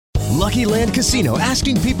Lucky Land Casino,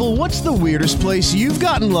 asking people, what's the weirdest place you've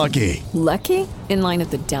gotten lucky? Lucky? In line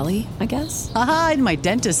at the deli, I guess? Aha, in my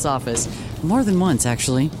dentist's office. More than once,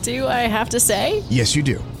 actually. Do I have to say? Yes, you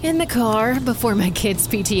do. In the car before my kids'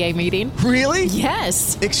 PTA meeting. Really?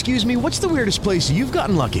 Yes. Excuse me, what's the weirdest place you've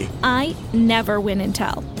gotten lucky? I never win and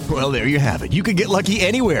tell. Well, there you have it. You can get lucky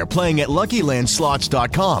anywhere, playing at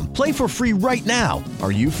LuckyLandSlots.com. Play for free right now.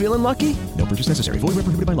 Are you feeling lucky? No purchase necessary. Void where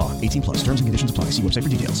prohibited by law. 18 plus. Terms and conditions apply. See website for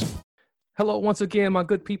details. Hello, once again, my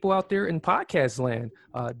good people out there in podcast land.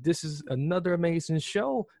 This is another amazing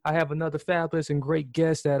show. I have another fabulous and great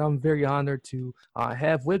guest that I'm very honored to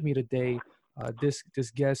have with me today. This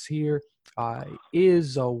guest here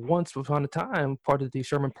is once upon a time part of the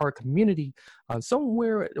Sherman Park community,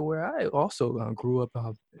 somewhere where I also grew up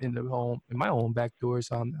in my own back doors.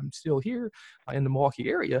 I'm still here in the Milwaukee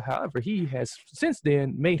area. However, he has since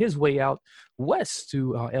then made his way out west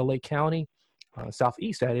to LA County,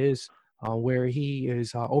 southeast that is. Where he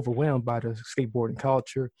is overwhelmed by the skateboarding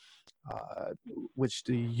culture, which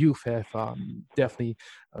the youth have definitely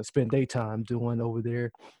spent their time doing over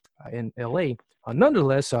there in LA.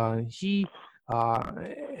 Nonetheless, he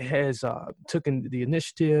has taken the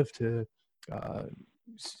initiative to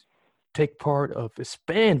take part of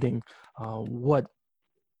expanding what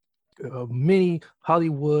many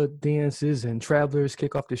Hollywood dances and travelers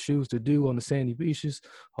kick off their shoes to do on the sandy beaches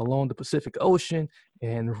along the Pacific Ocean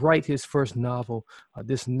and write his first novel.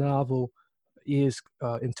 This novel is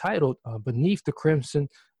entitled Beneath the Crimson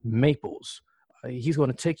Maples. He's going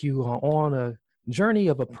to take you on a journey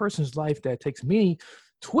of a person's life that takes many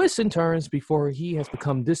twists and turns before he has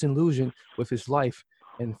become disillusioned with his life,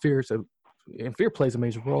 and fear plays a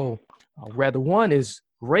major role. Rather, one is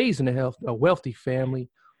raised in a wealthy family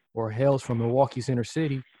or hails from Milwaukee's inner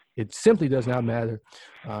city. It simply does not matter.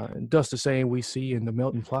 Thus the saying we see in the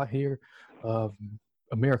melting pot here of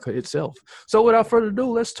America itself. So without further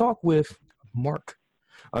ado, let's talk with Mark.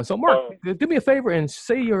 So Mark, do me a favor and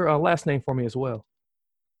say your last name for me as well.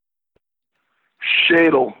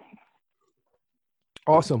 Schoedl.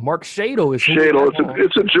 Awesome. Mark Schoedl is Schoedl.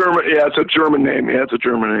 It's a German. Yeah, it's a German name. Yeah, it's a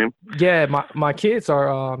German name. Yeah, my kids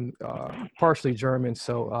are partially German,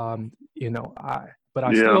 so I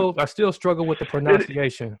still struggle with the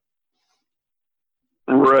pronunciation.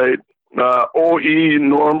 Right. OE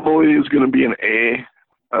normally is going to be an A,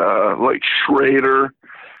 like Schrader,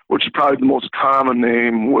 which is probably the most common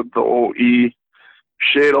name with the OE.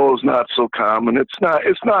 Schoedl is not so common. It's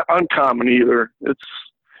not uncommon either.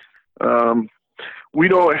 We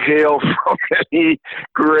don't hail from any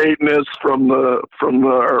greatness from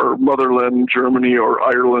our motherland, Germany or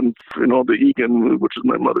Ireland. The Egan, which is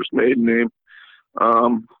my mother's maiden name.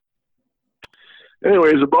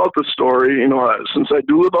 Anyways, about the story, since I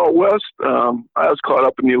do live out west, I was caught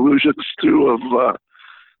up in the illusions too of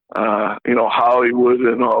Hollywood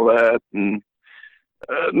and all that, and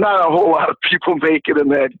not a whole lot of people make it in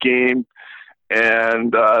that game,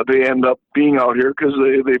 and they end up being out here because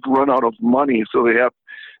they've run out of money, so they have.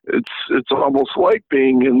 It's almost like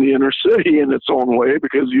being in the inner city in its own way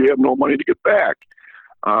because you have no money to get back.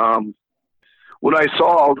 When I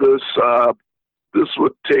saw all this. This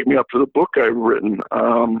would take me up to the book I've written.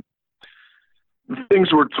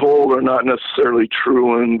 Things we're told are not necessarily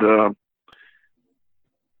true, and the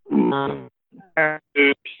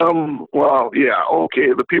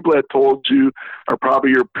people that told you are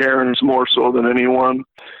probably your parents more so than anyone,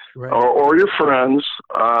 right, or your friends,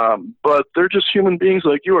 but they're just human beings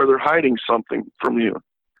like you are. They're hiding something from you,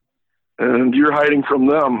 and you're hiding from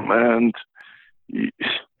them, and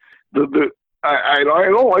I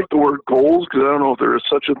don't like the word goals because I don't know if there is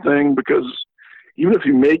such a thing, because even if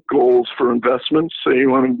you make goals for investments, say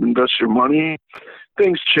you want to invest your money,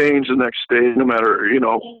 things change the next day no matter,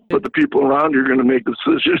 but the people around you are going to make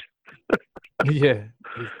decisions. Yeah,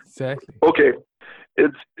 exactly. Okay.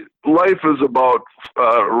 Life is about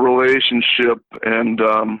relationship, and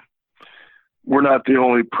we're not the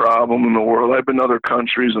only problem in the world. I've been to other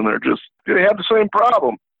countries and they have the same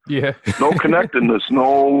problem. Yeah. No connectedness,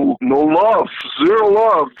 no love, zero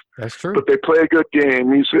love. That's true. But they play a good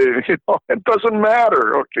game. You say, it doesn't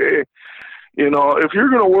matter, okay? If you're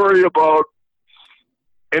going to worry about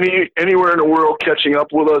anywhere in the world catching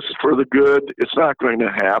up with us for the good, it's not going to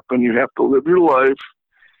happen. You have to live your life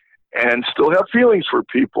and still have feelings for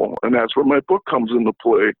people, and that's where my book comes into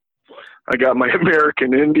play. I got my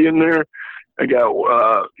American Indian there. I got,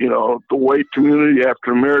 the white community,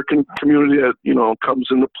 African American community that, comes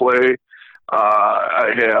into play.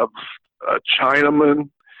 I have a Chinaman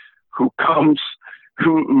who comes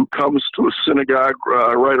to a synagogue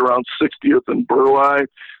right around 60th and Burleigh,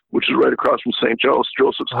 which is right across from St.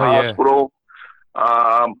 Joseph's Hospital.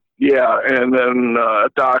 Yeah. Yeah, and then a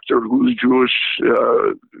doctor who's Jewish,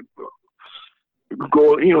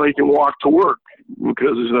 he can walk to work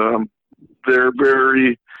because they're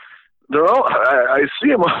all, I see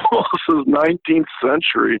them almost as 19th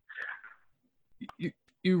century.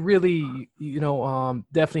 You really,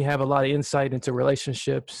 definitely have a lot of insight into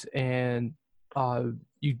relationships, and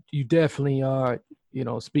you definitely are,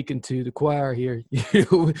 speaking to the choir here,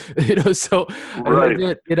 so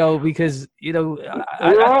right. because we're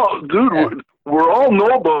all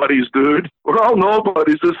nobodies, dude. We're all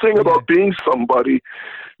nobodies. This thing about being somebody,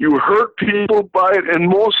 you hurt people by it, and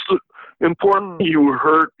most importantly, you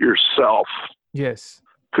hurt yourself. Yes.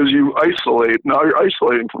 Because you isolate. Now you're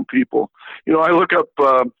isolating from people. I look up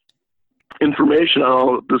information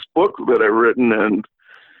on this book that I've written, and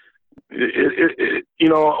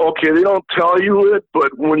okay, they don't tell you it,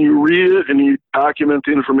 but when you read it and you document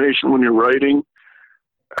the information when you're writing,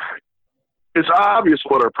 it's obvious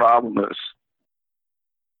what our problem is.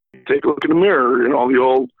 Take a look in the mirror, the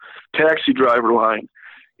old taxi driver line.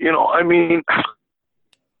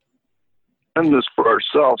 And this for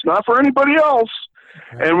ourselves, not for anybody else.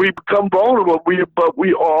 Right. And we become vulnerable, but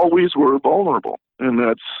we always were vulnerable. And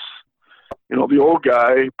that's, the old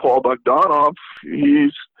guy, Paul Bogdanov,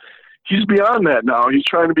 he's beyond that now. He's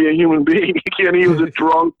trying to be a human being. He was a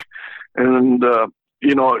drunk. And,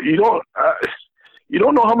 you don't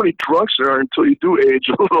know how many drunks there are until you do age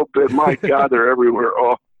a little bit. My God, they're everywhere.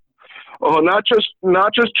 Oh, not just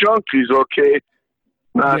junkies, okay?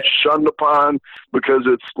 Not shunned upon because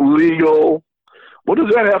it's legal. What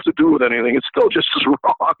does that have to do with anything? It's still just as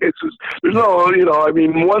wrong. There's no,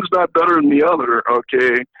 one's not better than the other,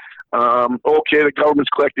 okay? Okay, the government's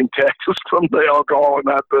collecting taxes from the alcohol,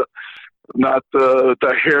 not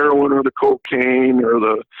the heroin or the cocaine or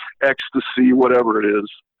the ecstasy, whatever it is.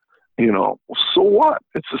 So what?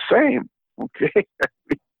 It's the same, okay?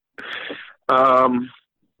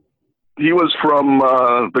 He was from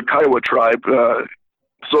the Kiowa tribe.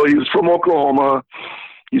 So he was from Oklahoma.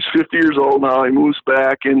 He's 50 years old now. He moves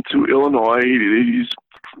back into Illinois.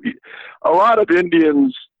 A lot of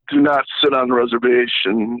Indians do not sit on the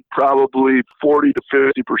reservation, probably 40 to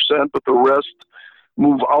 50%, but the rest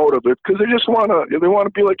move out of it because they just want to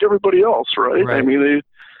be like everybody else, right? I mean,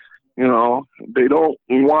 they don't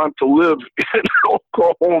want to live in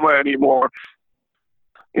Oklahoma anymore.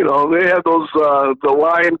 They had those, the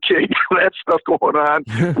Lion King, that stuff going on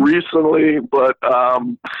recently, but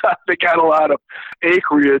they got a lot of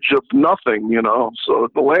acreage of nothing, so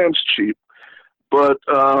the land's cheap. But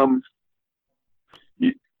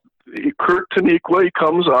Kurt Taniqua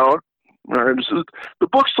comes out. Right, the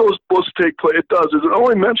book's supposed to take place. It does. It's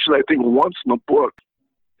only mentioned, I think, once in the book,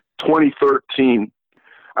 2013.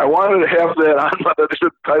 I wanted to have that on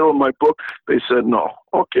the title of my book. They said no.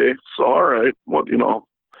 Okay, so all right. Well,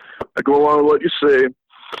 I go along with what you say,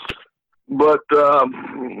 but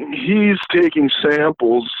he's taking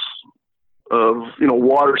samples of,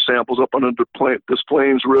 water samples up on the Des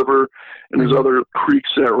Plaines River, and there's other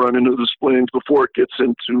creeks that run into Des Plaines before it gets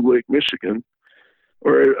into Lake Michigan.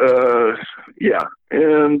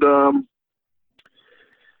 And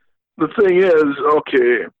the thing is,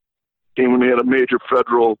 okay, when they had a major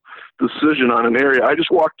federal decision on an area, I just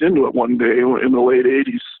walked into it one day in the late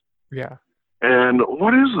 80s. Yeah. And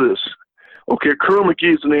what is this? Okay, Kerr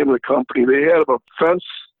McGee is the name of the company. They had a fence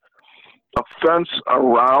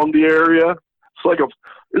around the area.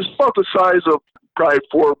 It's about the size of probably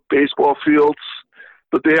 4 baseball fields,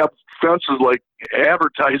 but they have fences like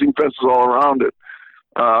advertising fences all around it.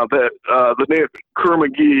 The name Kerr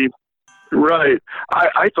McGee, right?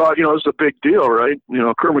 I thought it's a big deal, right?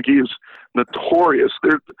 Kerr McGee is notorious.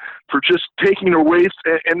 They're for just taking their waste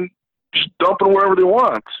and just dumping wherever they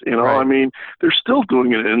want. Right. I mean, they're still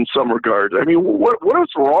doing it in some regards. I mean, what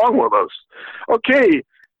is wrong with us? Okay,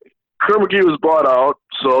 Kerr McGee was bought out,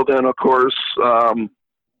 so then of course,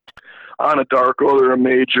 Anadarko, they're a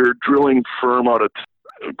major drilling firm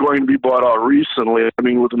going to be bought out recently. I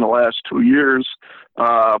mean, within the last 2 years,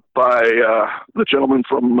 by the gentleman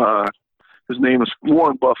from his name is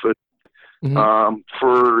Warren Buffett. Mm-hmm.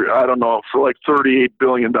 For like $38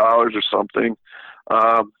 billion or something.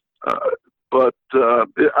 But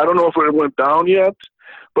I don't know if it went down yet.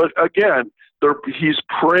 But again, he's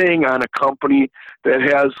preying on a company that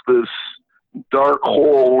has this dark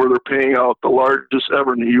hole where they're paying out the largest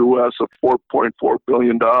ever in the U.S. of $4.4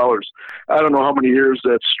 billion. I don't know how many years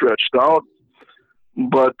that's stretched out,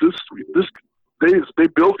 but they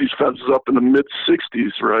built these fences up in the mid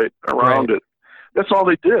 '60s, right around it. That's all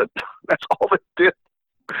they did. That's all they did.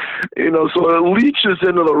 So it leaches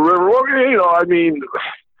into the river. Well, I mean,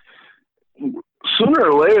 sooner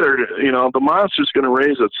or later, the monster's going to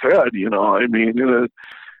raise its head, I mean,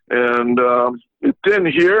 and it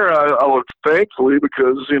didn't here, I would thankfully,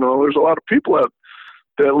 because, there's a lot of people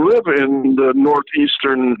that live in the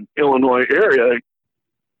northeastern Illinois area.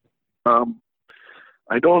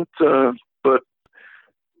 But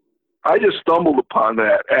I just stumbled upon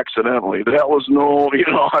that accidentally. That was I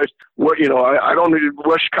don't need,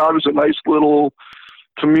 West Chicago's a nice little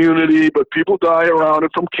community, but people die around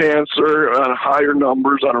it from cancer on higher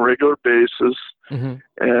numbers on a regular basis. Mm-hmm.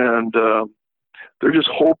 And they're just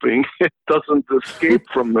hoping it doesn't escape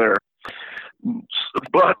from there.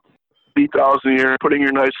 But 80,000 a year, putting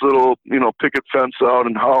your nice little, picket fence out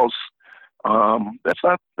and house,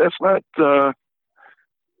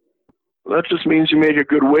 that just means you make a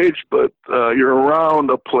good wage, but you're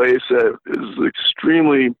around a place that is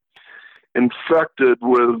extremely infected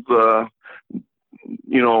with,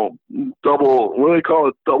 double, what do they call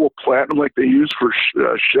it? Double platinum, like they use for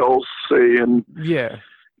shells, say, in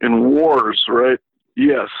wars, right?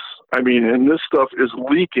 Yes. I mean, and this stuff is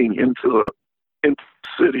leaking into the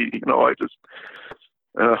city.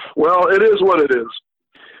 Well, it is what it is.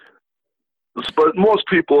 But most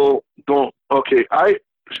people don't. Okay,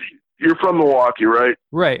 you're from Milwaukee, right?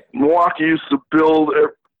 Right. Milwaukee used to build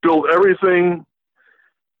everything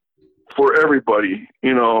for everybody.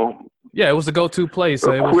 Yeah, it was the go-to place.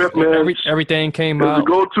 Equipment, everything came out. It was the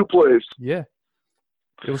go-to place. Yeah.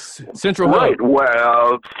 It was central hub. Right.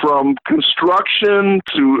 Well, from construction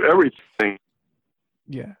to everything.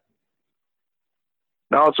 Yeah.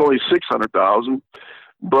 Now it's only 600,000,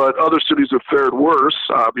 but other cities have fared worse,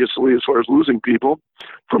 obviously, as far as losing people,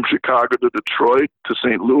 from Chicago to Detroit to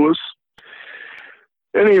St. Louis.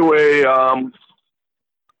 Anyway,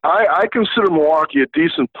 I consider Milwaukee a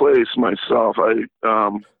decent place myself. I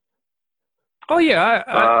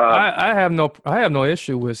have no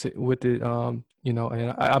issue with it. And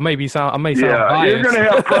I may sound biased. You're going to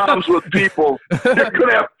have problems with people. You're going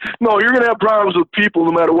to have problems with people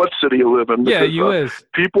no matter what city you live in. Because, you is.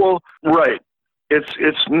 People, right. It's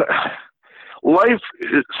life,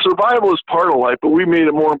 survival is part of life, but we made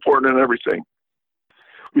it more important than everything.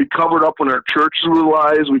 We covered up in our churches with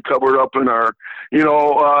lies. We covered up in our,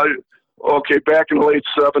 back in the late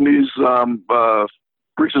 70s,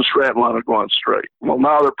 Briggs and Stratton wanted to go on strike. Well,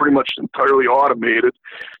 now they're pretty much entirely automated.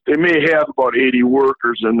 They may have about 80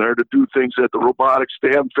 workers in there to do things that the robotics, they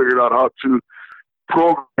haven't figured out how to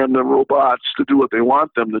program the robots to do what they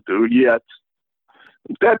want them to do yet.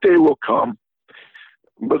 That day will come.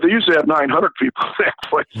 But they used to have 900 people in that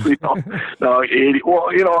place, now 80. Well,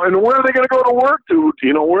 and where are they going to go to work, dude?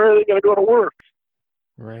 Where are they going to go to work?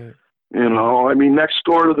 Right. I mean, next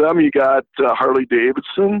door to them, you got Harley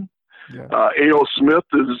Davidson. Yeah. A.O. Smith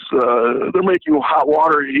they're making hot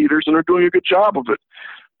water heaters and they're doing a good job of it.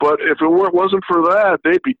 But if it wasn't for that,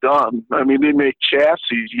 they'd be done. I mean, they make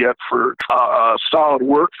chassis yet for a solid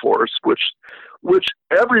workforce, which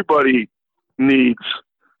everybody needs.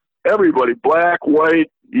 Everybody, black,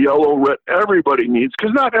 white, yellow, red, everybody needs.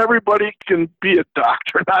 Because not everybody can be a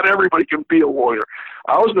doctor. Not everybody can be a lawyer.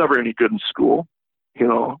 I was never any good in school,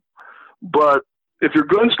 But if you're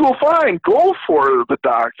good in school, fine. Go for the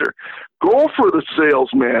doctor. Go for the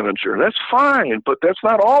sales manager. That's fine, but that's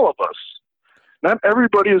not all of us. Not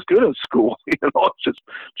everybody is good in school. It's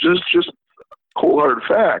just cold-hard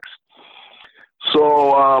facts.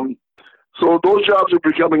 So those jobs are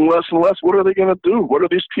becoming less and less. What are they going to do? What are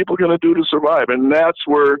these people going to do to survive? And that's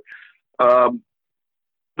where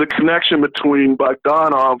the connection between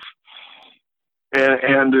Bogdanov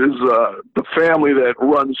and his the family that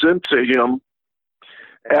runs into him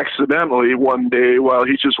accidentally one day while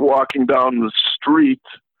he's just walking down the street,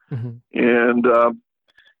 and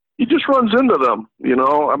he just runs into them.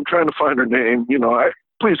 I'm trying to find her name.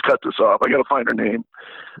 Please cut this off. I got to find her name.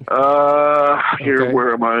 Here,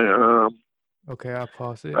 where am I? Okay, I'll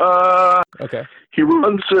pause it. Okay. He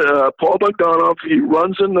runs, Paul Bogdanov, he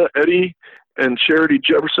runs into Eddie and Charity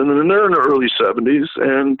Jefferson, and they're in the early 70s.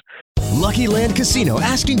 And Lucky Land Casino,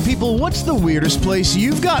 asking people, what's the weirdest place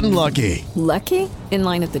you've gotten lucky? Lucky? In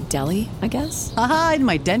line at the deli, I guess? Aha, in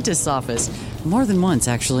my dentist's office. More than once,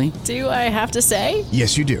 actually. Do I have to say?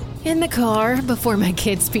 Yes, you do. In the car before my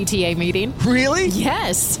kids' PTA meeting. Really?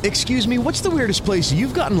 Yes. Excuse me, what's the weirdest place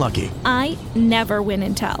you've gotten lucky? I never win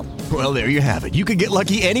and tell. Well, there you have it. You can get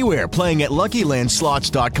lucky anywhere, playing at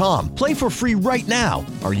LuckyLandSlots.com. Play for free right now.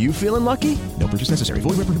 Are you feeling lucky? No purchase necessary.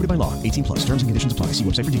 Void where prohibited by law. 18+. Terms and conditions apply. See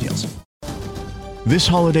website for details. This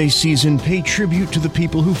holiday season, pay tribute to the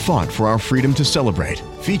people who fought for our freedom to celebrate.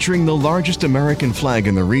 Featuring the largest American flag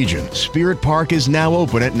in the region, Spirit Park is now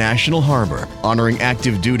open at National Harbor, honoring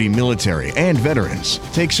active duty military and veterans.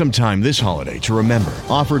 Take some time this holiday to remember,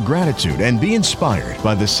 offer gratitude, and be inspired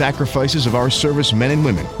by the sacrifices of our servicemen and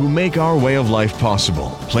women who make our way of life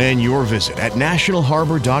possible. Plan your visit at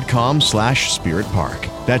nationalharbor.com/Spirit Park.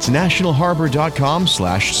 That's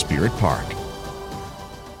nationalharbor.com/Spirit Park.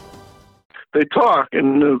 They talk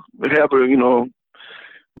and have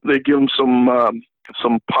they give him some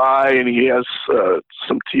pie, and he has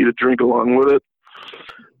some tea to drink along with it.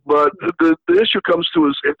 But the issue comes to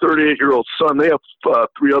his 38-year-old son. They have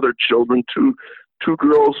 3 other children, two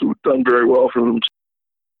girls who've done very well for themselves.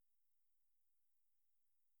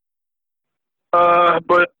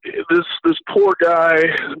 But this poor guy,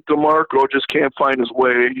 DeMarco, just can't find his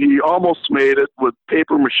way. He almost made it with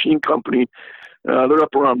Paper Machine Company. They're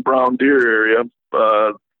up around Brown Deer area.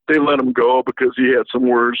 They let him go because he had some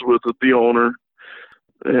words with the owner,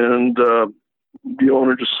 and the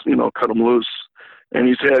owner just cut him loose. And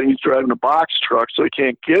he's driving a box truck, so he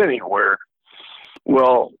can't get anywhere.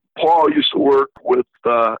 Well, Paul used to work with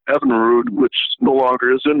Evinrude, which no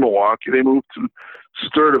longer is in Milwaukee. They moved to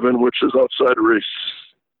Sturtevant, which is outside of Race.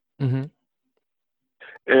 Mm-hmm.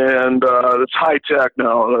 And it's high tech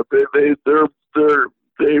now.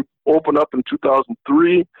 They opened up in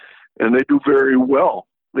 2003, and they do very well.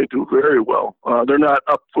 They're not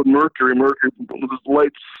up with Mercury. Mercury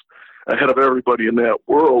lights ahead of everybody in that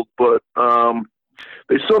world, but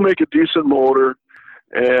they still make a decent motor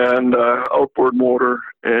and outboard motor,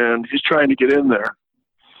 and he's trying to get in there.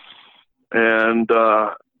 And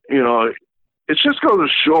it just goes to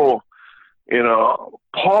show,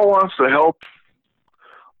 Paul wants to help.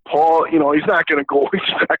 Paul, he's not going to go, he's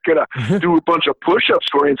not going to do a bunch of push-ups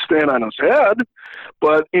for him and stand on his head.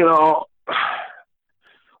 But,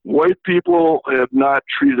 white people have not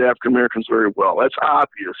treated African Americans very well. That's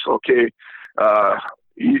obvious, okay?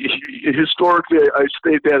 Historically, I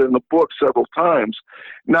state that in the book several times.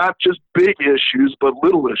 Not just big issues, but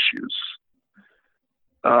little issues.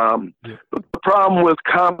 The problem with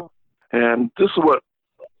and this is what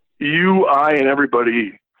you, I, and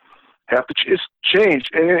everybody have to change.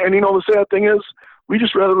 And the sad thing is, we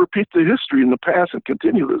just rather repeat the history in the past and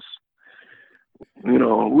continue this.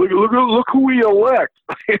 Look who we elect.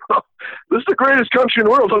 This is the greatest country in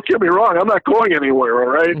the world. Don't get me wrong. I'm not going anywhere, all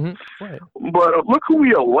right? Mm-hmm. Right. But look who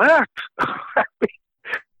we elect.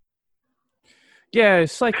 Yeah,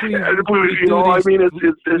 it's like we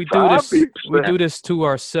do this to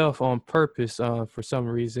ourselves on purpose for some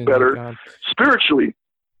reason. Better spiritually.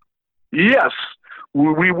 Yes,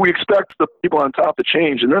 we expect the people on top to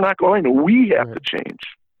change, and they're not going to. We have to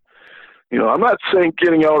change. I'm not saying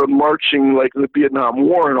getting out and marching like the Vietnam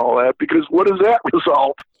War and all that, because what does that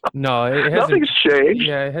result? No, it hasn't. Nothing's changed.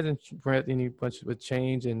 Yeah, it hasn't brought any bunch of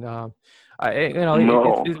change, and no,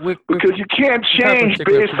 because you can't change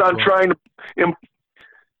based on trying to.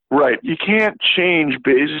 Right, you can't change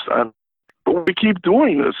based on. But we keep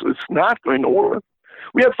doing this. It's not going to work.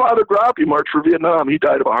 We had Father Grappy march for Vietnam. He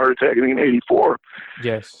died of a heart attack in '84.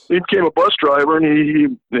 Yes. He became a bus driver, and he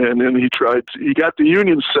got the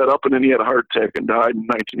union set up, and then he had a heart attack and died in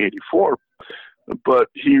 1984. But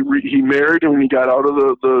he married, and when he got out of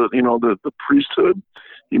the priesthood,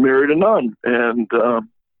 he married a nun, and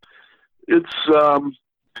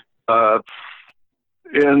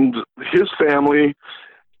and his family.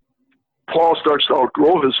 Paul starts to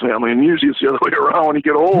outgrow his family, and usually it's the other way around. When you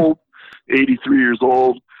get old, 83 years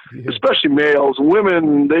old, especially males.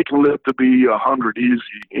 Women, they can live to be 100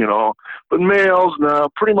 easy, But males, no,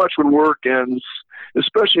 pretty much when work ends,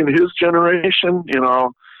 especially in his generation,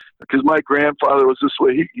 because my grandfather was this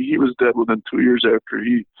way. He was dead within 2 years after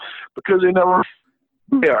because they never.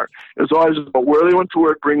 They are. It's always about where they went to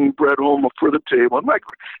work, bringing bread home for the table. And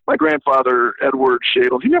my grandfather, Edward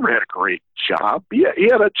Schoedl, he never had a great job. He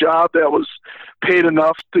had a job that was paid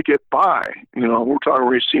enough to get by. We're talking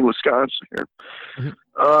Racine, Wisconsin here. Mm-hmm.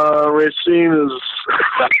 Racine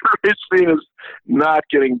is not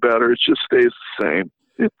getting better. It just stays the same.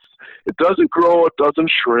 It doesn't grow. It doesn't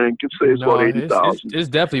shrink. It stays about 80,000. It's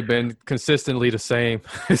definitely been consistently the same.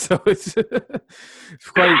 So it's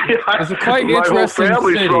quite my interesting whole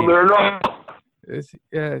family's city. From there. No. It's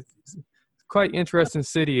quite interesting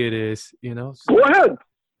city. It is. So. Go ahead.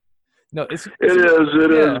 No, it is.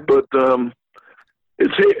 But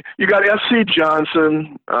you got S.C.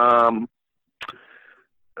 Johnson,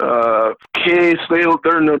 Case.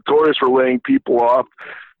 They're notorious for laying people off.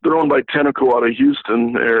 They're owned by Tenneco out of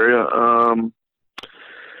Houston area.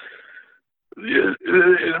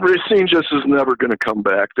 Racine just is never going to come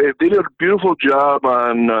back. They did a beautiful job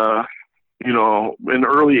on, in the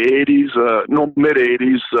early 80s, mid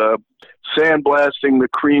 80s, sandblasting the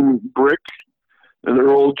cream brick and their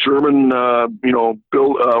old German,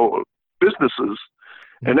 businesses.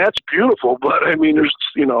 And that's beautiful. But I mean,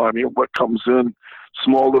 what comes in,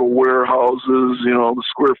 small little warehouses, the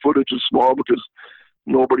square footage is small because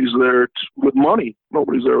nobody's there with money.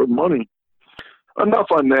 Nobody's there with money.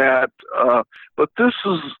 Enough on that. But this.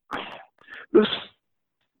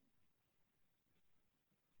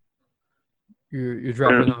 You're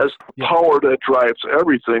dropping as power that drives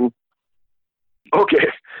everything.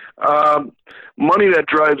 Okay, money that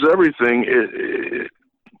drives everything.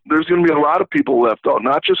 There's going to be a lot of people left out,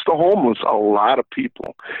 not just the homeless. A lot of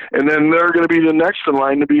people, and then they're going to be the next in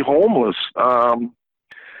line to be homeless. And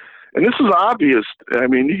this is obvious. I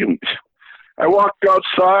mean, I walked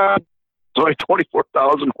outside. There's only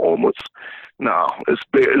 24,000 homeless. No, it's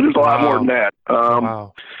big. There's a lot more than that.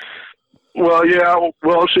 Wow. Well, yeah.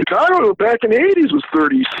 Well, Chicago back in the 80s was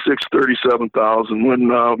 37,000 when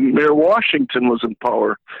Mayor Washington was in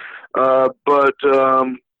power. But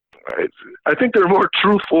I think they're more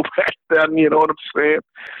truthful back then. You know what I'm saying?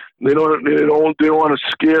 They don't want to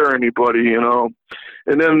scare anybody. And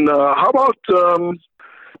then how about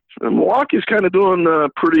Milwaukee's kind of doing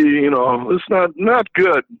pretty. It's not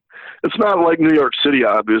good. It's not like New York City,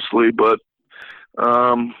 obviously, but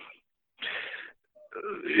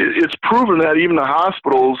it's proven that even the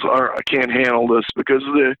hospitals can't handle this because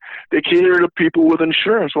they cater to people with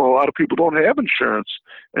insurance. Well, a lot of people don't have insurance,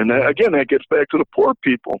 and that gets back to the poor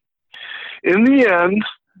people. In the end,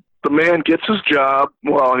 the man gets his job.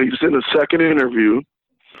 Well, he's in a second interview,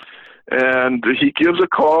 and he gives a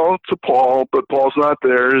call to Paul, but Paul's not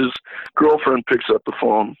there. His girlfriend picks up the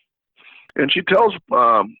phone, and she tells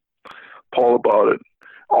Paul about it.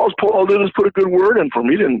 All Paul did was put a good word in for him.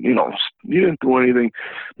 He didn't do anything.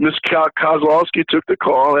 Miss Kozlowski took the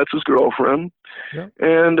call. That's his girlfriend,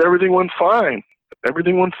 and everything went fine.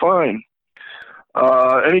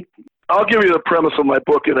 I'll give you the premise of my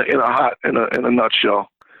book in a nutshell.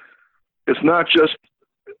 It's not just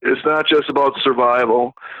about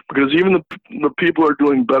survival, because even the people are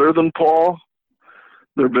doing better than Paul.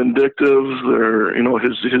 They're vindictive. They're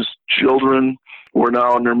his children who are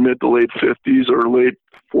now in their mid to late 50s or late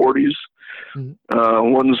 40s.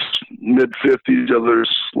 Mm-hmm. One's mid 50s, the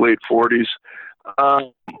other's late 40s.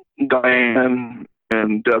 Diane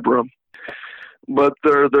and Deborah. But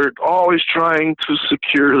they're always trying to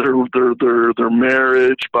secure their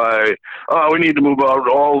marriage by, we need to move out.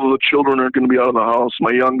 All of the children are going to be out of the house.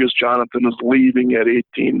 My youngest, Jonathan, is leaving at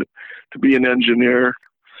 18 to be an engineer.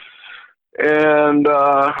 And,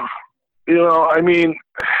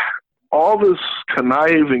 all this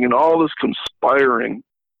conniving and all this conspiring,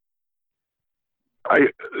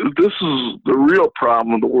 this is the real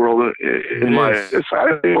problem of the world. I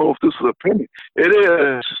don't know if this is opinion. It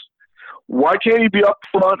is. Why can't you be up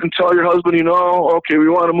front and tell your husband, okay, we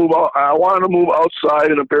want to move out. I want to move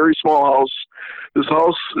outside in a very small house. This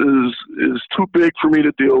house is too big for me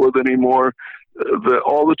to deal with anymore.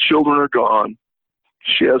 All the children are gone.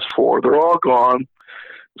 She has 4. They're all gone.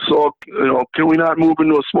 So, can we not move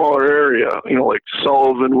into a smaller area, like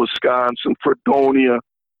Sullivan, Wisconsin, Fredonia,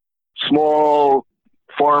 small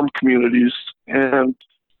farm communities, and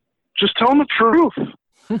just tell them the truth.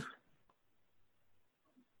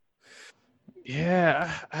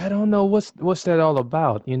 Yeah, I don't know what's that all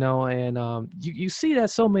about, and you see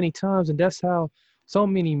that so many times, and that's how so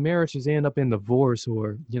many marriages end up in divorce,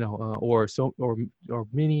 or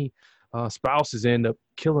many spouses end up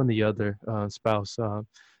killing the other spouse.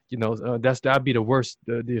 That'd be the worst,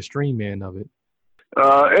 the extreme end of it.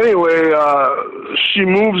 Anyway, she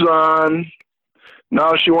moves on.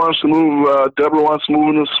 Now she wants to move. Deborah wants to move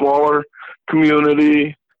into a smaller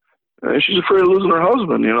community. And she's afraid of losing her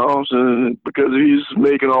husband, because he's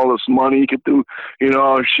making all this money. He could do,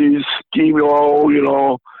 she's scheming,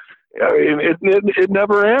 it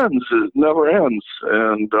never ends. It never ends.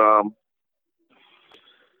 And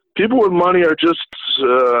people with money are just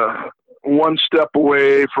one step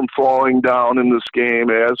away from falling down in this game,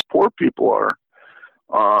 as poor people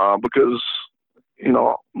are. Because,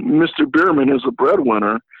 Mr. Bierman is a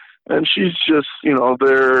breadwinner, and she's just,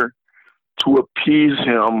 there to appease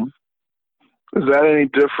him. Is that any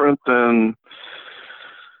different than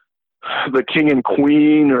the king and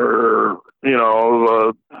queen, or,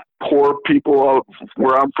 the poor people out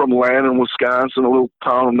where I'm from, Landon, Wisconsin, a little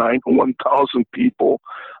town of 1,000 people,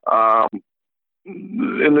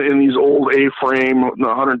 in these old A-frame,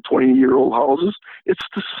 120-year-old houses? It's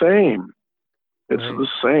the same. It's the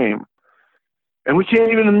same. And we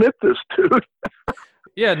can't even admit this, dude.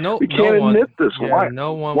 Yeah, we can't admit this. Yeah, Why?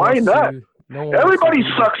 No one. Why not? Everybody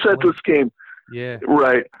wants sucks at this game. Yeah.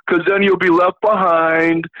 Right. Because then you'll be left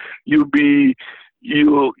behind. You'll be,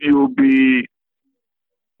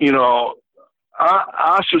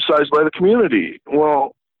 ostracized by the community.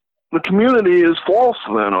 Well, the community is false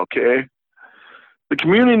then, okay? The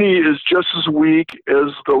community is just as weak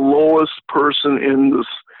as the lowest person in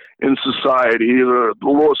society, the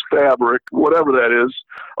lowest fabric, whatever that is.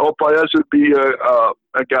 Oh, by us, it'd be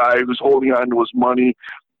a guy who's holding on to his money,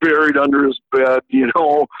 buried under his bed,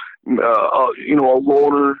 a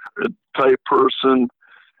loner type person.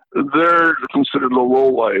 They're considered the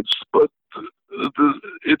lowlifes, but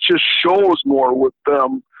it just shows more with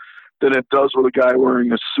them than it does with a guy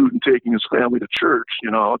wearing a suit and taking his family to church.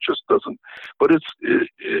 It just doesn't. But it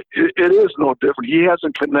is no different. He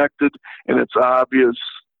hasn't connected, and it's obvious.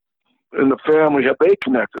 And the family, have they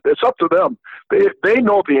connected? It's up to them. They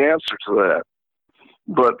know the answer to that.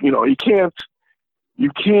 But you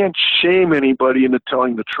can't shame anybody into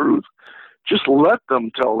telling the truth. Just let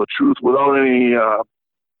them tell the truth without any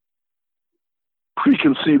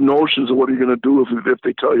preconceived notions of what you're going to do if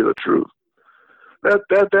they tell you the truth.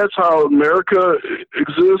 That's how America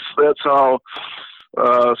exists. That's how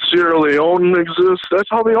Sierra Leone exists. That's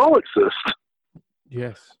how they all exist.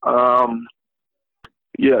 Yes.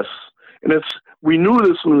 Yes. And we knew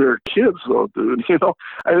this when we were kids, though, dude. I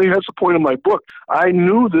think that's the point of my book. I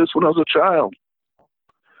knew this when I was a child.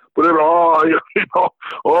 But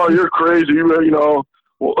you're crazy,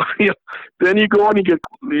 Well, then you go and you get,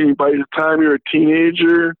 by the time you're a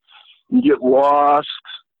teenager, you get lost,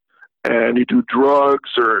 and you do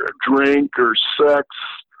drugs or drink or sex,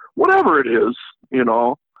 whatever it is,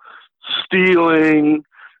 stealing,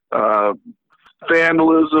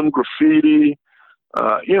 vandalism, graffiti.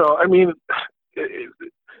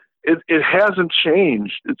 It hasn't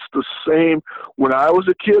changed. It's the same. When I was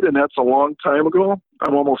a kid, and that's a long time ago,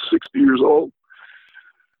 I'm almost 60 years old.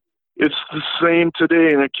 It's the same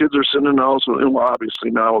today, and the kids are sitting in the house. And obviously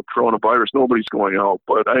now with coronavirus, nobody's going out.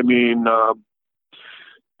 But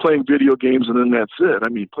playing video games, and then that's it.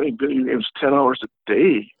 Playing video games 10 hours a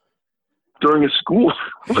day during a school,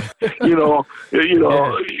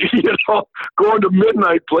 going to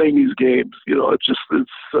midnight playing these games.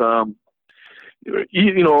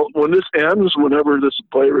 When this ends, whenever this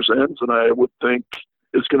virus ends, and I would think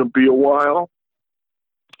it's going to be a while,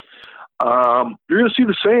 you're going to see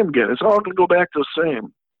the same again. It's all going to go back to the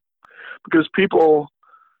same, because people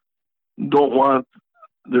don't want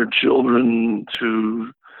their children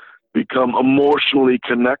to become emotionally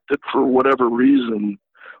connected for whatever reason,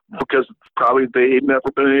 because probably they've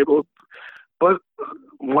never been able. But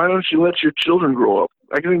why don't you let your children grow up?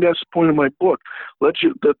 I think that's the point of my book. The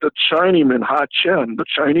Chinaman, Ha Chen, the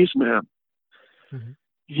Chinese man, mm-hmm.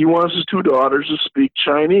 He wants his two daughters to speak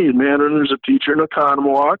Chinese. Mandarin is a teacher in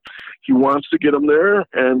Oconomowoc. He wants to get them there,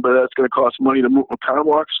 but that's going to cost money to move.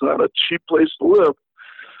 Oconomowoc is not a cheap place to live.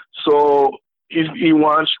 So he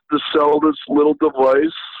wants to sell this little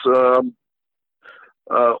device to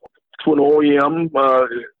an OEM,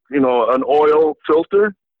 an oil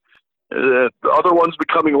filter. The other one's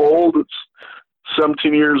becoming old. It's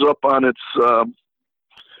 17 years up on its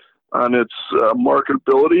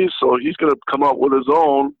marketability, so he's going to come out with his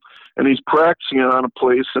own, and he's practicing it on a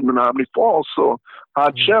place in Menominee Falls. So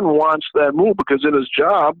Ha Chen wants that move, because in his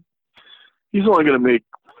job, he's only going to make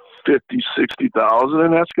 $50,000-$60,000,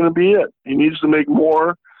 and that's going to be it. He needs to make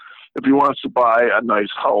more if he wants to buy a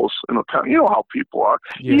nice house in a town. You know how people are.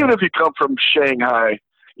 Yeah. Even if you come from Shanghai,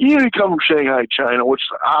 China, which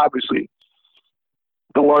is obviously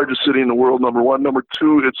the largest city in the world, number one. Number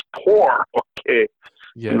two, it's poor. Okay.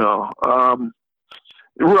 Yeah.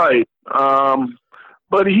 Right.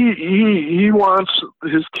 But he wants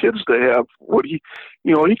his kids to have what he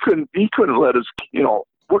couldn't let his,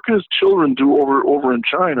 what can his children do over in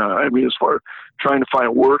China? As far as trying to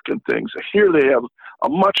find work and things. Here they have a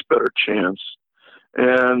much better chance.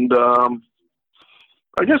 And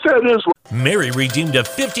I guess that is. Mary redeemed a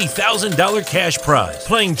 $50,000 cash prize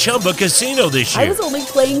playing Chumba Casino this year. I was only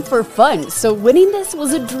playing for fun, so winning this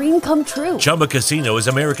was a dream come true. Chumba Casino is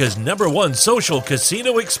America's #1 social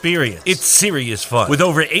casino experience. It's serious fun. With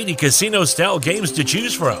over 80 casino-style games to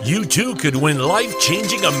choose from, you too could win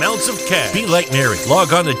life-changing amounts of cash. Be like Mary.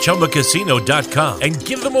 Log on to ChumbaCasino.com and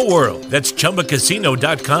give them a whirl. That's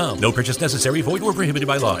ChumbaCasino.com. No purchase necessary. Void where prohibited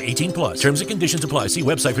by law. 18+. Terms and conditions apply. See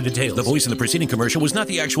website for details. The voice in the preceding commercial was not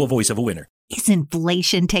the actual voice of a winner. Is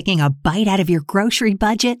inflation taking a bite out of your grocery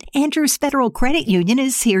budget? Andrews Federal Credit Union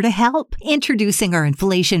is here to help. Introducing our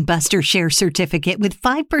Inflation Buster Share Certificate with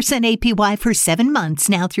 5% APY for 7 months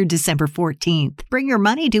now through December 14th. Bring your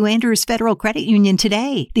money to Andrews Federal Credit Union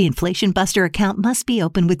today. The Inflation Buster account must be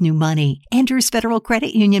open with new money. Andrews Federal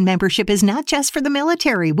Credit Union membership is not just for the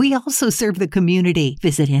military. We also serve the community.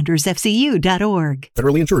 Visit andrewsfcu.org.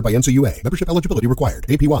 Federally insured by NCUA. Membership eligibility required.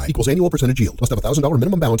 APY equals annual percentage yield. Must have $1,000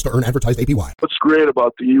 minimum balance to earn advertised APY. What's great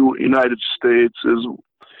about the United States is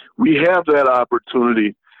we have that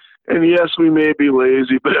opportunity. And yes, we may be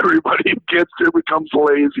lazy, but everybody who gets there becomes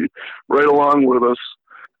lazy right along with us.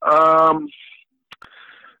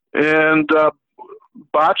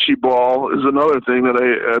 Bocce ball is another thing that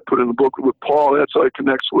I put in the book with Paul. That's how he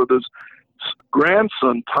connects with his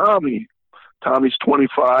grandson, Tommy. Tommy's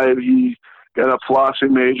 25. He got a philosophy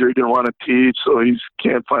major. He didn't want to teach, so he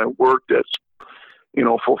can't find work that's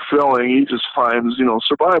fulfilling. He just finds,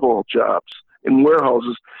 survival jobs in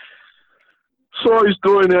warehouses. So he's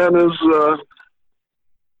doing that as,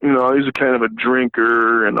 he's a kind of a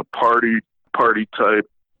drinker and a party type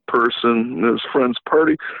person. And his friends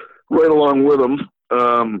party right along with him.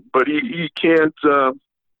 But he can't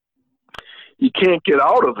get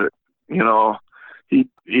out of it. He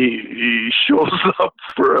shows up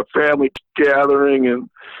for a family gathering and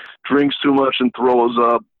drinks too much and throws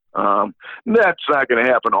up. That's not going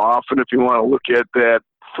to happen often if you want to look at that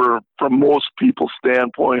from most people's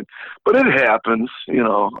standpoint, but it happens,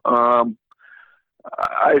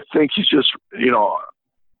 I think he's just,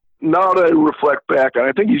 now that I reflect back,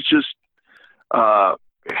 I think he's just,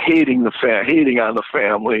 hating on the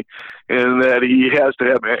family, and that he has to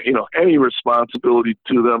have, any responsibility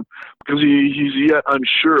to them, because he's yet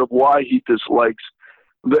unsure of why he dislikes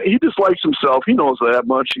himself. He knows that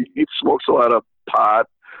much. He smokes a lot of pot.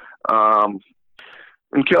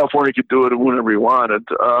 In California, he could do it whenever he wanted,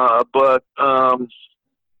 but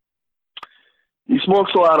he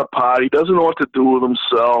smokes a lot of pot. He doesn't know what to do with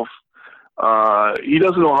himself. He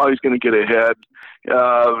doesn't know how he's going to get ahead.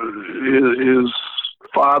 His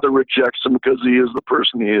father rejects him because he is the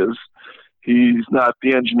person he is. He's not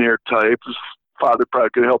the engineer type. His father probably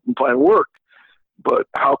could help him find work, but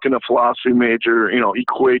how can a philosophy major,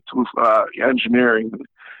 equate to engineering?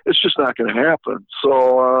 It's just not going to happen.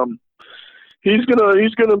 So he's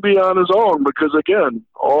gonna be on his own, because again,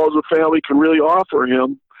 all the family can really offer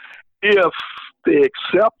him, if they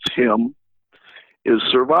accept him, is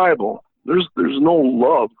survival. There's no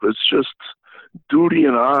love. It's just duty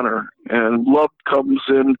and honor, and love comes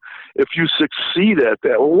in if you succeed at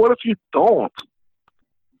that. Well, what if you don't?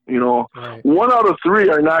 Right. 1 out of 3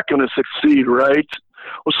 are not going to succeed, right?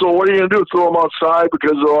 Well, so what are you going to do? Throw him outside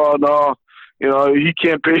because, oh no, he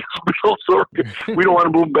can't pay his bills, so we don't want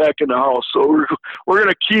to move him back in the house. So we're going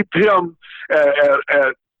to keep him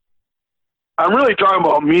at I'm really talking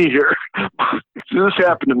about me here. This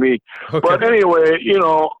happened to me. Okay. But anyway,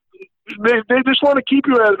 they just want to keep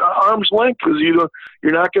you at arm's length, because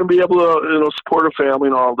you're not going to be able to support a family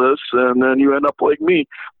and all this, and then you end up like me.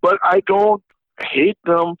 But I don't hate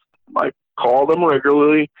them. I call them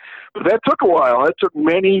regularly. But that took a while. That took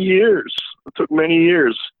many years.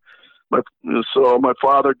 So my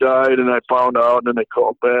father died, and I found out, and then they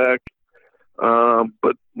called back.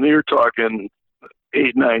 But you're talking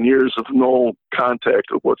 8-9 years of no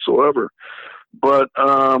contact whatsoever. But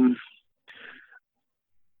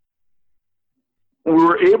we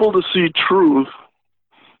were able to see truth.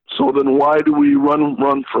 So then why do we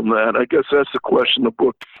run from that? I guess that's the question. The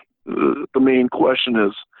book, the main question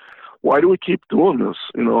is, why do we keep doing this?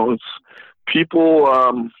 It's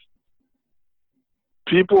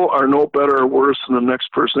people are no better or worse than the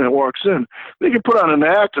next person that walks in. They can put on an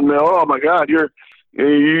act and they'll, oh my God, you're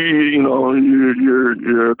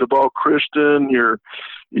a devout Christian.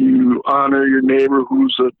 You honor your neighbor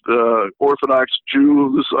who's an Orthodox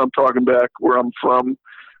Jew. I'm talking back where I'm from.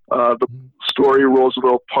 The story of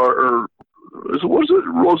Roosevelt Park, or what is it?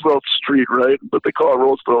 Roosevelt Street, right? But they call it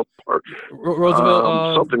Roosevelt Park.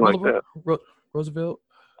 Roosevelt, something like that.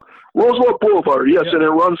 Roosevelt Boulevard, yes, yep. And it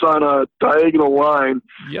runs on a diagonal line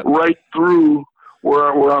right through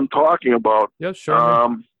where I'm talking about. Yes,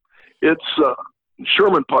 sure. It's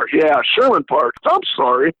Sherman Park. Yeah, Sherman Park. I'm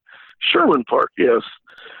sorry. Sherman Park, yes.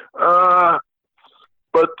 But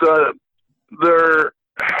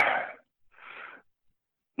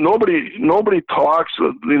nobody talks.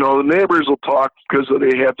 The neighbors will talk because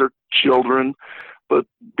they have their children, but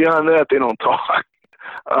beyond that, they don't talk.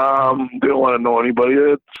 They don't want to know anybody.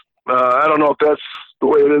 I don't know if that's the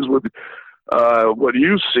way it is with what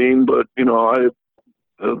you've seen, but the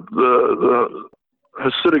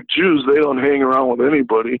Hasidic Jews, they don't hang around with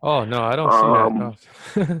anybody. Oh no, I don't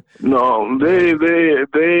see that. No, they're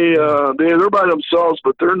by themselves,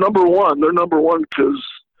 but they're number one. They're number one because,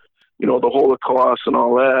 you know, the Holocaust and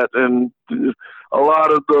all that, and a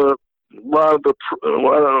lot of the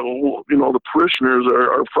parishioners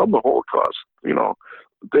are from the Holocaust. You know,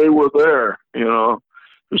 they were there. You know,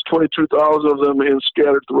 there's 22,000 of them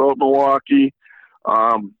scattered throughout Milwaukee.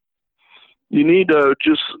 You need to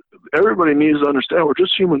everybody needs to understand we're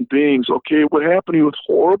just human beings. Okay, what happened to you was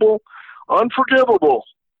horrible, unforgivable.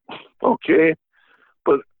 Okay,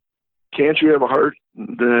 but can't you have a heart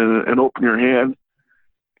and open your hand?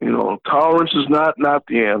 You know, tolerance is not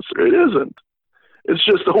the answer. It isn't. It's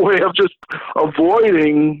just a way of just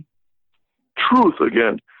avoiding truth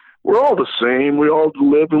again. We're all the same. We all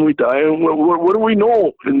live and we die. And what do we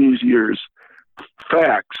know in these years?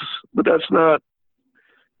 Facts. But that's not,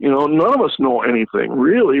 you know, none of us know anything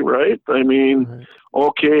really, right? I mean,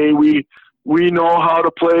 okay, we know how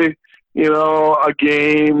to play, you know, a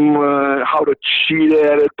game, how to cheat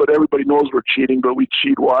at it, but everybody knows we're cheating, but we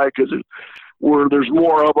cheat. Why? Because there's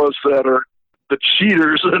more of us that are the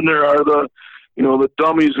cheaters than there are the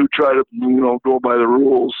dummies who try to, you know, go by the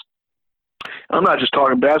rules. I'm not just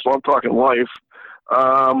talking basketball, I'm talking life.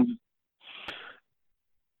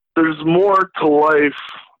 There's more to life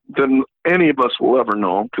than any of us will ever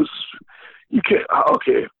know, because you can't,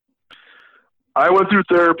 okay, I went through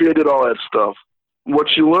therapy, I did all that stuff.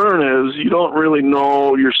 What you learn is you don't really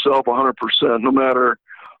know yourself 100%, no matter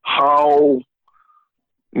how,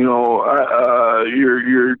 you know,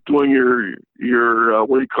 you're doing your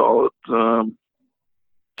what do you call it?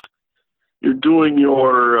 You're doing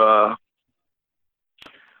your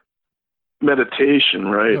meditation,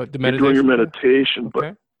 right? Oh, you're doing your meditation, okay.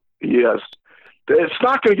 But yes, it's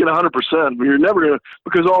not going to get 100%. You're never going to,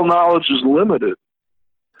 because all knowledge is limited.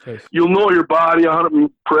 Yes. You'll know your body 100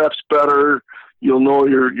 perhaps better. You'll know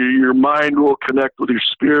your mind will connect with your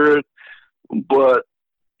spirit, but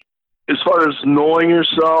as far as knowing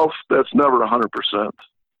yourself, that's never 100%.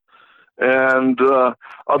 And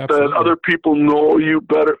that other people know you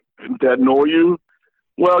better, that know you.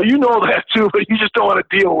 Well, you know that too, but you just don't want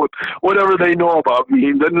to deal with whatever they know about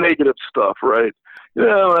me, the negative stuff, right?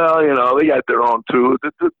 Yeah, well, you know, they got their own too.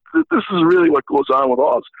 This is really what goes on with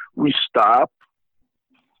us. We stop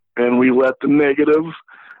and we let the negative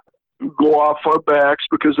go off our backs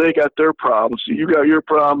because they got their problems. So you got your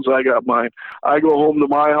problems, I got mine. I go home to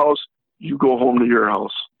my house, you go home to your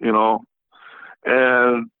house, you know.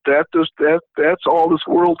 And that's all this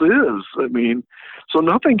world is. I mean, so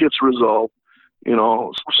nothing gets resolved, you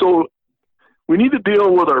know. So we need to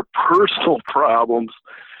deal with our personal problems.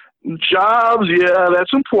 Jobs, yeah,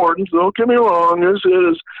 that's important. Don't get me wrong, this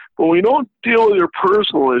is. But when we don't deal with your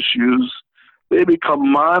personal issues, they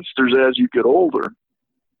become monsters as you get older.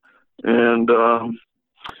 And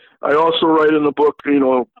I also write in the book, you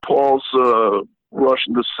know, Paul's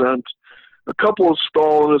Russian descent. A couple of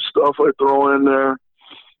Stalinist stuff I throw in there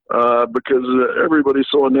because everybody's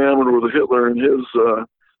so enamored with Hitler and his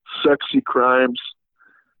sexy crimes.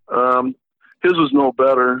 His was no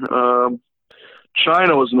better.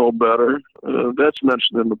 China was no better. That's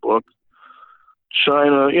mentioned in the book.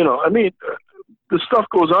 China, you know, I mean, the stuff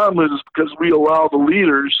goes on is because we allow the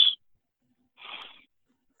leaders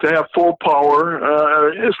to have full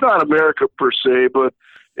power. It's not America per se, but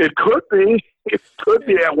it could be. It could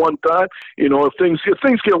be at one time. You know, if things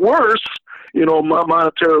get worse, you know,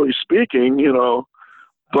 monetarily speaking, you know.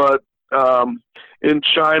 But in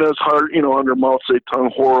China's heart, you know, under Mao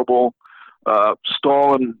Zedong, horrible.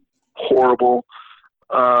 Stalin, horrible.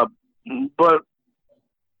 But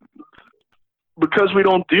because we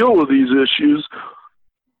don't deal with these issues,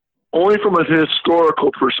 only from a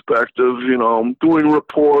historical perspective, you know, doing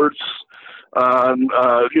reports on,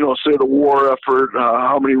 you know, say the war effort,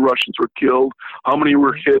 how many Russians were killed, how many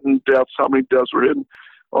were hidden deaths, how many deaths were hidden,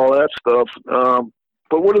 all that stuff.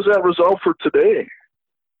 But what does that resolve for today?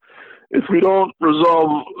 If we don't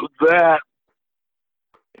resolve that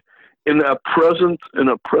in a present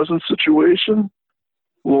situation,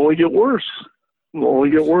 we'll only get worse. We'll only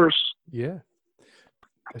get worse. Yeah,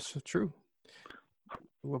 that's so true.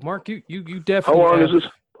 Well, Mark, you definitely. How long is this?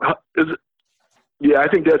 Is it? Yeah, I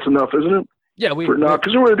think that's enough, isn't it? Yeah, for now,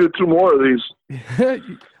 because we're going to do 2 more of these.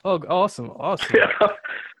 Oh, awesome! Yeah.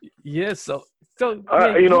 Yeah. So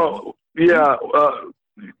you know, yeah.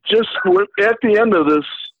 Just at the end of this,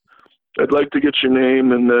 I'd like to get your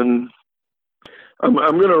name, and then I'm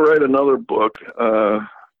going to write another book. I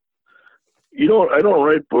don't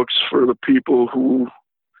write books for the people who,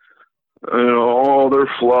 you know, oh,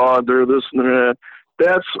 they're flawed, they're this and that.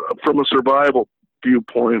 That's from a survival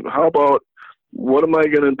viewpoint. How about what am I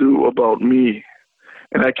going to do about me?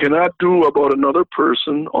 And I cannot do about another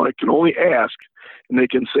person, or I can only ask, and they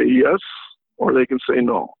can say yes, or they can say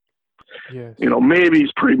no. Yes. Maybe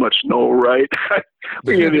it's pretty much no, right?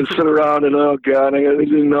 We can just sit around and, oh, God,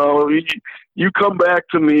 you come back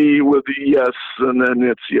to me with a yes, and then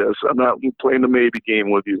it's yes. I'm not playing the maybe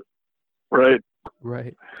game with you, right?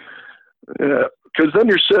 Right. Yeah, because then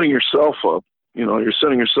you're setting yourself up. You're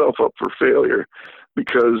setting yourself up for failure,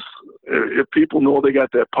 because if people know they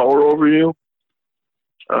got that power over you,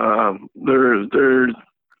 there's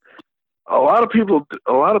a lot of people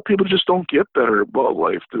just don't get better about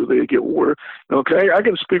life, do they? Get worse. Okay, I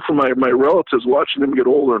can speak for my relatives, watching them get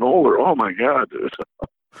older and older. Oh my God, dude.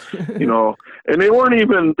 And they weren't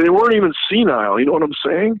even senile. You know what I'm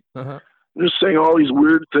saying? Uh-huh. They're just saying all these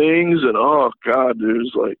weird things, and oh God, dude,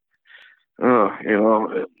 it's like,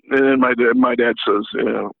 and then my dad says,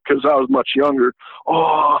 because I was much younger,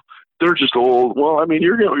 oh, they're just old. Well, I mean,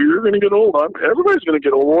 you're gonna get old. Everybody's gonna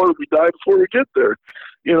get old, or we die before we get there.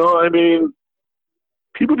 I mean,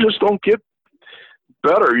 people just don't get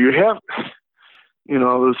better. You have,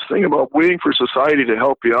 this thing about waiting for society to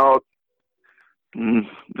help you out.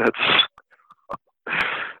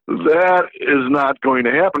 That is not going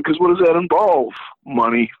to happen, because what does that involve?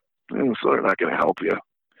 Money. And so they're not going to help you.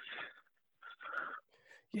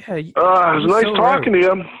 Yeah. It was nice talking to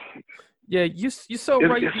you. Yeah, you're so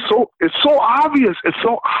right. It's so obvious. It's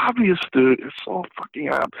so obvious, dude. It's so fucking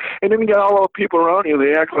obvious. And then you got all the people around you.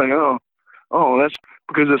 They act like, oh, that's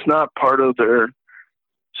because it's not part of their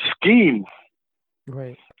scheme.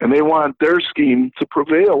 Right. And they want their scheme to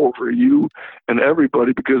prevail over you and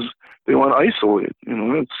everybody, because they want to isolate.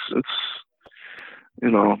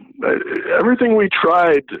 Everything we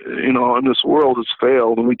tried, in this world has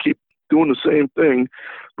failed, and we keep doing the same thing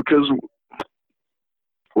because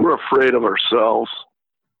we're afraid of ourselves.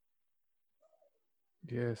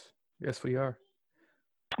 Yes, we are.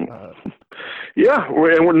 Yeah,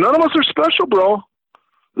 and none of us are special, bro.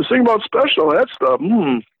 The thing about special, that stuff.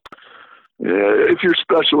 Yeah, if you're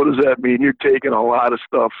special, what does that mean? You're taking a lot of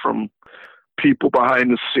stuff from people behind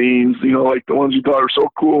the scenes, like the ones you thought were so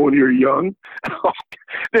cool when you were young.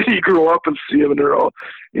 Then you grow up and see them, and they're all,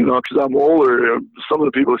 because I'm older. Some of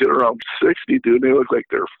the people hit around 60, dude. They look like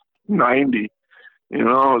they're 90.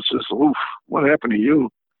 It's just, oof, what happened to you?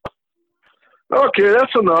 Okay,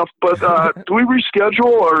 that's enough. But do we reschedule,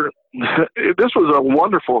 or this was a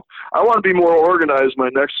wonderful. I want to be more organized. My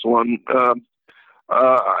next one.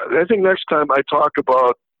 I think next time I talk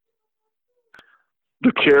about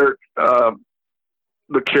the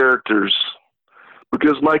characters,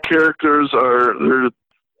 because my characters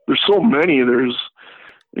there's so many. There's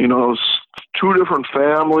 2 different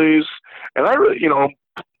families, and I really,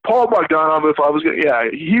 Paul Bogdanov, if I was going to,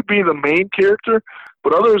 he'd be the main character,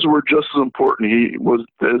 but others were just as important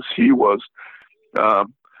as he was,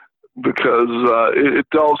 because it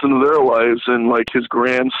delves into their lives, and like his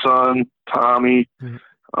grandson, Tommy,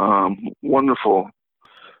 wonderful.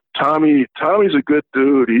 Tommy's a good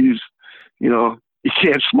dude. He's, he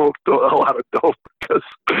can't smoke a lot of dope because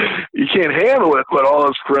he can't handle it, but all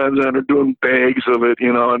his friends are doing bags of it,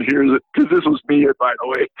 and here's it, because this was me, by the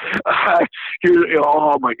way.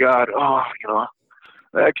 Oh my God. Oh,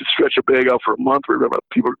 I could stretch a bag out for a month. Remember,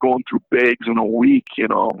 people are going through bags in a week,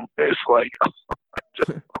 It's like,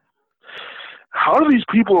 how do these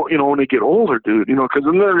people, when they get older, dude, because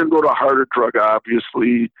then they're going to go to a harder drug,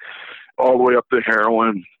 obviously, all the way up to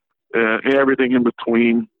heroin and everything in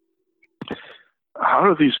between. How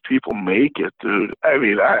do these people make it, dude? I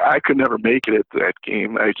mean, I could never make it at that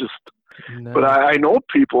game. But I know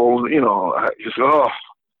people, I just,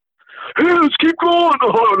 hey, let's keep going.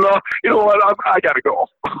 Oh, no, you know what? I got to go.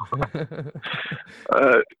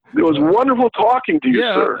 It was wonderful talking to you,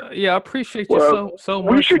 sir. Yeah, I appreciate you so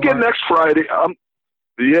much. We should get next Friday.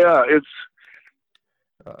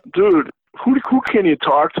 Dude, who can you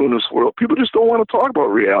talk to in this world? People just don't want to talk about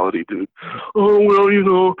reality, dude. Oh, well,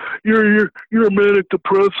 you're a manic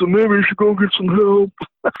depressive. Maybe you should go get some help.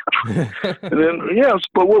 And then, yes,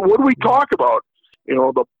 but what do we talk about?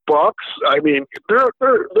 The Bucks. I mean, they're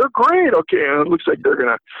great. Okay, and it looks like they're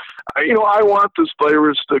gonna. I want this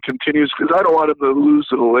virus to continue because I don't want them to lose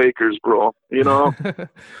to the Lakers, bro.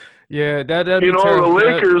 Yeah, that'd be terrible. The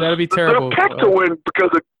Lakers. That'd be terrible. They're picked to win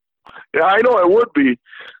because of. Yeah, I know it would be.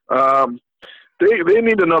 They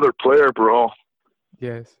need another player, bro.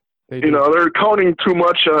 Yes, they do. They're counting too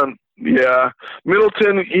much on. Yeah,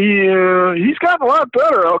 Middleton. He's gotten a lot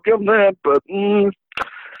better. I'll give him that, but.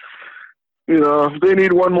 They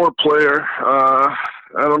need one more player. I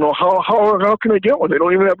don't know how can they get one? They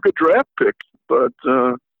don't even have a good draft pick. But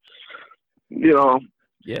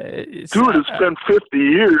Yeah, dude, it's been 50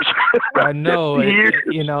 years. I know, 50 years.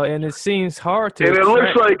 And it seems hard to and it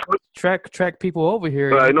looks like track people over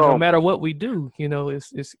here. I know. No matter what we do,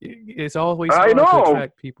 it's always I hard know. to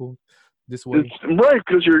attract people this way. It's right,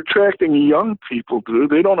 because you're attracting young people,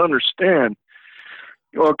 dude. They don't understand.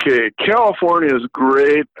 Okay, California is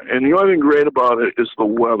great, and the only thing great about it is the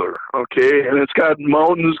weather, okay? And it's got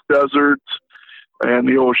mountains, deserts, and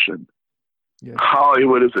the ocean. Yeah.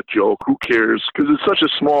 Hollywood is a joke. Who cares? Because it's such a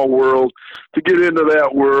small world. To get into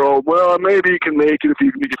that world, well, maybe you can make it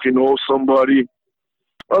if you know somebody.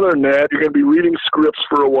 Other than that, you're going to be reading scripts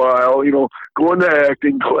for a while, going to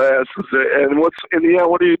acting classes. And in the end,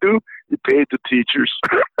 what do? You pay the teachers.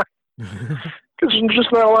 Because there's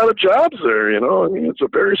just not a lot of jobs there, I mean, it's a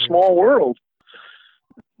very small world.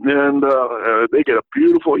 And they get a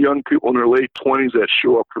beautiful young people in their late 20s that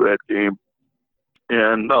show up for that game.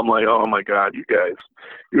 And I'm like, oh, my God, you guys,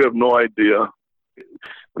 you have no idea.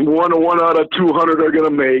 One out of 200 are going to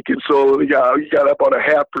make it. So you got about a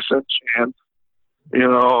 0.5% chance,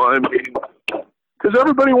 I mean, because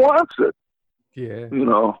everybody wants it. Yeah.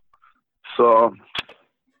 So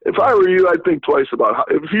if I were you, I'd think twice about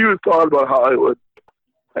if you thought about Hollywood,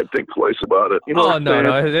 I'd think twice about it. No,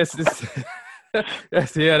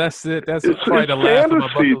 that's it. That's probably the laugh of my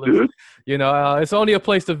bucket list. Dude. It's only a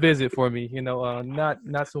place to visit for me.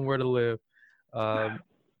 Not somewhere to live. Or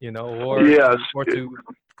to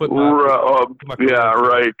put my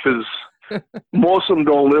right. Because most of them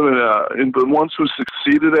don't live in the ones who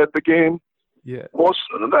succeeded at the game. Yeah,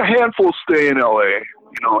 the handful stay in LA.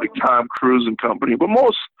 Like Tom Cruise and company, but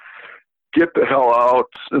most get the hell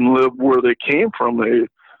out and live where they came from.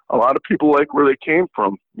 A lot of people like where they came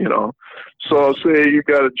from, So say you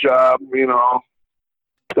got a job,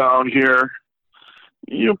 down here,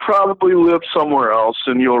 you probably live somewhere else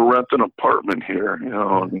and you'll rent an apartment here,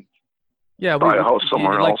 and buy a house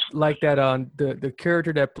somewhere else. Like that, the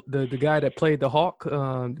character that the guy that played the Hawk,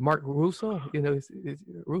 Mark Russo, is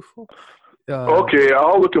Russo. Okay,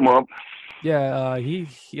 I'll look him up. Yeah,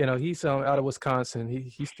 he's out of Wisconsin.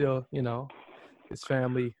 He still, his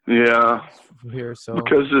family. Yeah. From here, so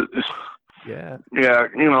because the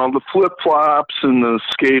flip flops and the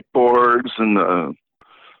skateboards and the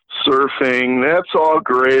surfing, that's all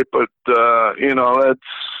great, but that's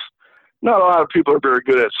not a lot of people are very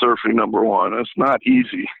good at surfing. Number one, it's not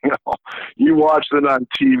easy. You watch it on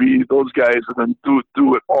TV; those guys do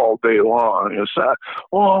it all day long. It's not.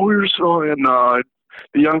 Oh, we're so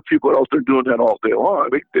the young people are out there doing that all day long.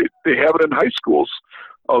 They have it in high schools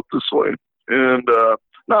out this way, and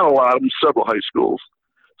not a lot of them. Several high schools,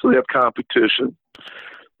 so they have competition.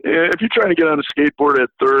 And if you're trying to get on a skateboard at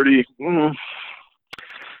 30,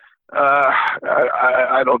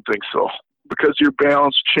 I don't think so. Because your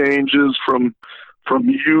balance changes from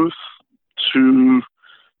youth to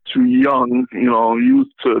young, youth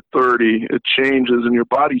to 30. It changes, and your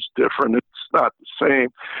body's different. It's not the same.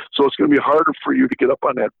 So it's going to be harder for you to get up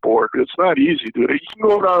on that board. It's not easy, dude. You can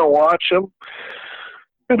go down and watch them,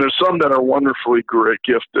 and there's some that are wonderfully great,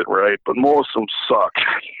 gifted, right? But most of them suck.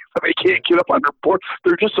 They can't get up on their board.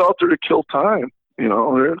 They're just out there to kill time.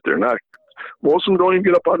 They're not. Most of them don't even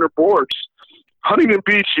get up on their boards. Huntington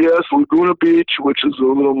Beach, yes. Laguna Beach, which is a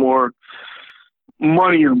little more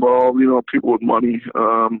money involved, people with money.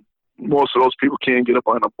 Most of those people can't get up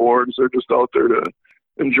on the boards. They're just out there to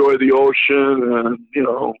enjoy the ocean and,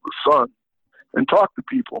 the sun and talk to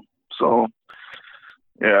people. So,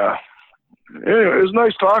 yeah. Anyway, it was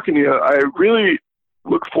nice talking to you. I really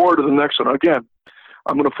look forward to the next one. Again,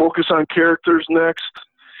 I'm going to focus on characters next.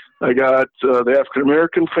 I got the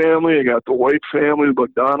African-American family. I got the white family,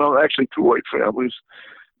 McDonald, actually two white families.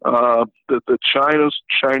 The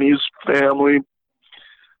Chinese family,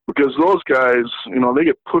 because those guys, they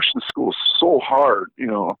get pushed in school so hard.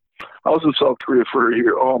 I was in South Korea for a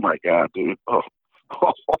year. Oh, my God, dude. Oh.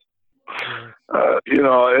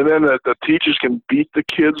 And then the teachers can beat the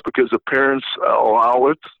kids because the parents allow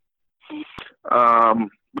it.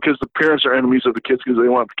 Because the parents are enemies of the kids because they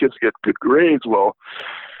want the kids to get good grades. Well,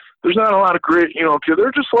 there's not a lot of great,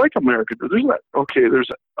 they're just like America. There's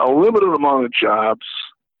a limited amount of jobs,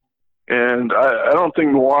 and I don't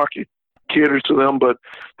think Milwaukee caters to them, but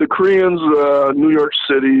the Koreans, New York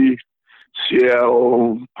City,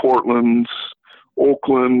 Seattle, Portland,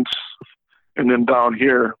 Oakland, and then down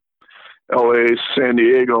here, LA, San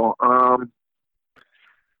Diego,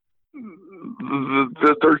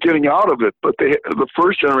 they're getting out of it, but the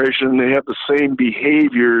first generation, they have the same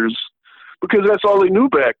behaviors because that's all they knew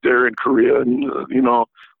back there in Korea, and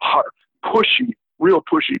real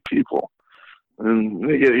pushy people. And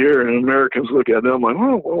they get here, and Americans look at them like,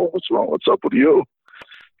 oh, well, what's wrong? What's up with you?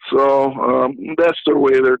 So that's the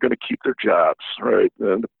way they're going to keep their jobs, right?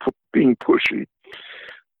 And being pushy.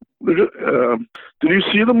 Did you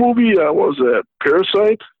see the movie? What was that?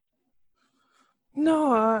 Parasite?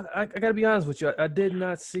 No, I got to be honest with you. I did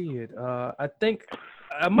not see it. I think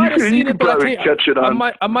I might have seen it, but I can't catch it on.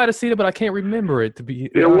 I might have seen it, but I can't remember it. To be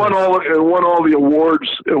it honest. won all the awards.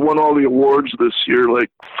 It won all the awards this year,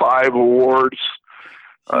 like 5 awards.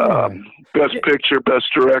 Best Picture, Best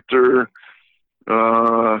Director,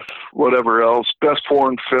 whatever else, Best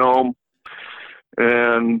Foreign Film,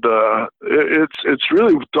 and it's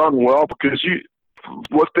really done well because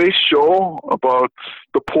what they show about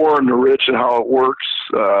the poor and the rich and how it works,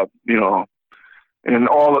 and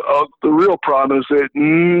all the real problem is that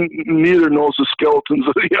neither knows the skeletons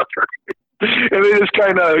of the other, and they just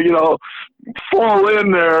kind of fall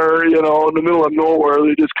in there, in the middle of nowhere.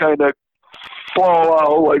 They just kind of fall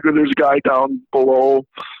out, like when there's a guy down below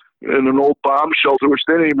in an old bomb shelter, which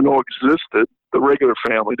they didn't even know existed. The regular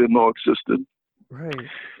family didn't know existed. Right.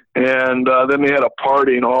 And then they had a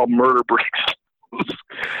party and all murder breaks.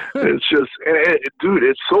 It's just, dude,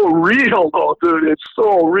 it's so real, though, dude. It's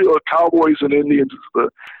so real. Cowboys and Indians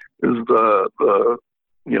is the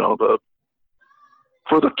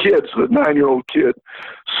for the kids, the 9-year-old kid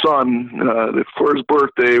son, for his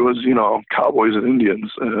birthday was, Cowboys and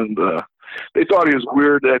Indians, and they thought he was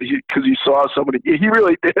weird because he saw somebody. He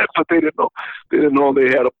really did, but they didn't know they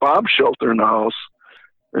had a bomb shelter in the house.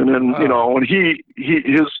 And then when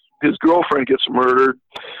his girlfriend gets murdered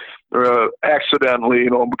accidentally,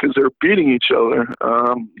 because they're beating each other.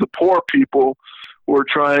 The poor people were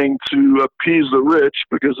trying to appease the rich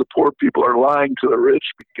because the poor people are lying to the rich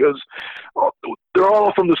because they're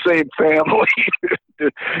all from the same family,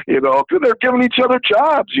 because they're giving each other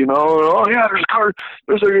jobs, Oh yeah, there's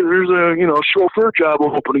a chauffeur job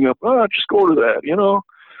opening up. Oh, just go to that,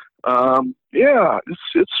 Yeah,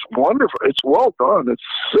 it's wonderful. It's well done. It's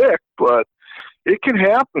sick, but it can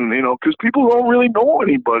happen, because people don't really know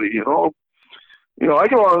anybody, I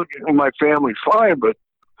get along with my family fine, but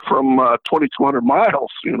from 2,200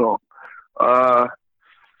 miles,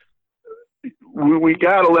 we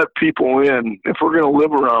got to let people in. If we're going to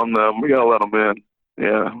live around them, we got to let them in.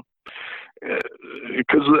 Yeah.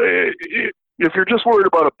 Because if you're just worried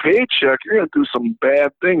about a paycheck, you're going to do some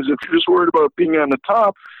bad things. If you're just worried about being on the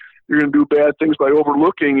top, you're going to do bad things by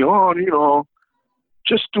overlooking,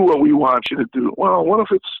 just do what we want you to do. Well, what if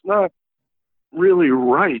it's not really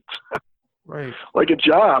right? Right. Like a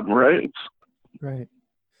job, right? Right.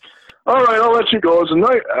 All right, I'll let you go. It's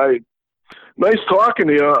nice talking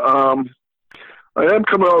to you. I am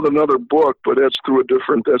coming out with another book, but that's through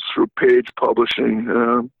Page Publishing.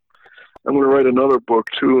 I'm going to write another book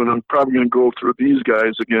too, and I'm probably going to go through these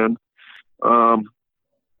guys again.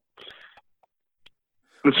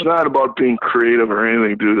 It's not about being creative or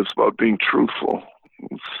anything, dude. It's about being truthful.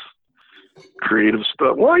 It's creative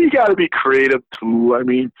stuff. Well, you got to be creative too. I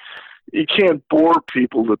mean, you can't bore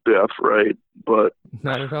people to death, right? But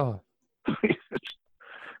not at all.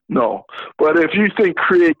 No, but if you think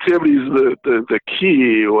creativity is the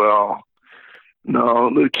key, well, no.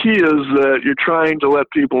 The key is that you're trying to let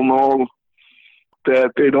people know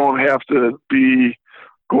that they don't have to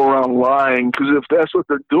go around lying, because if that's what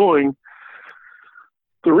they're doing,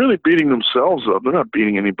 they're really beating themselves up. They're not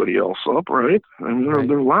beating anybody else up, right? I mean,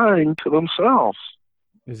 they're lying to themselves.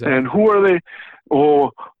 Exactly. And who are they?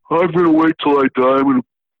 Oh, I'm going to wait till I die. I'm going to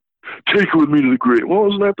take it with me to the grave. Well,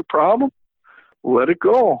 isn't that the problem? Let it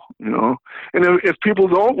go, And if people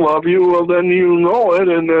don't love you, well, then you know it,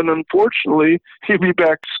 and then unfortunately you'll be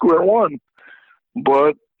back to square one.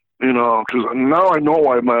 But, because now I know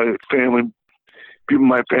why people in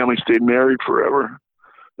my family stayed married forever.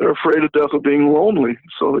 They're afraid of death of being lonely,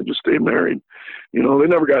 so they just stay married. They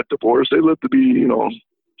never got divorced. They lived to be,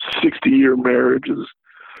 60-year marriages.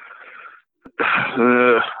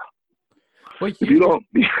 If you don't...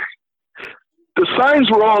 The signs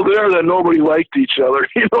were all there that nobody liked each other.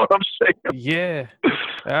 You know what I'm saying? Yeah,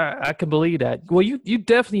 I can believe that. Well, you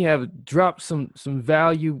definitely have dropped some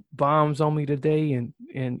value bombs on me today, and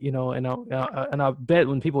I bet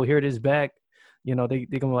when people hear this back, they're gonna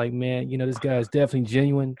be like, man, this guy's definitely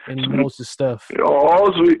genuine and he knows his stuff.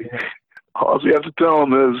 All we have to tell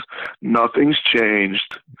them is nothing's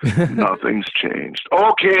changed. Nothing's changed.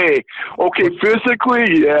 Okay,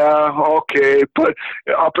 physically, yeah, okay, but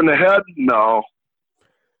up in the head, no.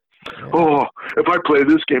 Yeah. Oh, if I play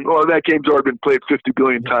this game, that game's already been played 50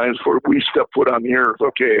 billion times before we step foot on the earth.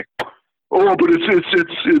 Okay. Oh, but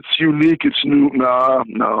it's unique. It's new. No,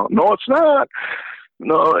 it's not.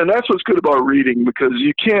 No, and that's what's good about reading, because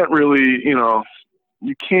you can't really,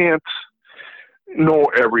 you can't know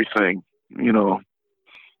everything.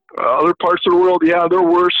 Other parts of the world, yeah, they're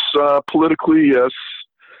worse politically, yes.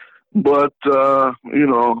 But,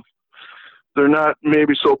 they're not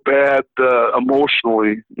maybe so bad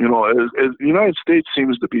emotionally, as the United States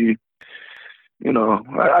seems to be.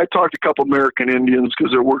 I talked to a couple American Indians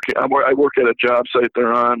because they're working. I work at a job site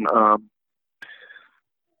they're on.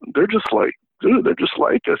 They're just like, dude, they're just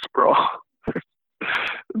like us, bro.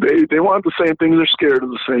 They want the same things. They're scared of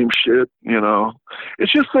the same shit.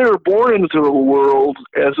 It's just they were born into the world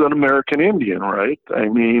as an American Indian, right? I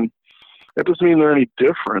mean, that doesn't mean they're any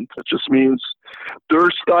different. It just means their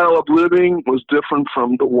style of living was different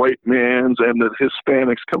from the white man's and the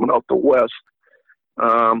Hispanics coming out the West.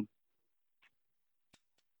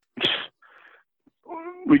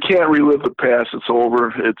 We can't relive the past. It's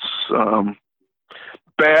over. It's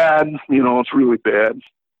bad. It's really bad.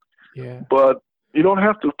 Yeah. But you don't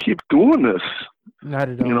have to keep doing this. Not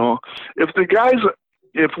at all. If the guys,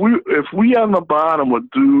 if we on the bottom would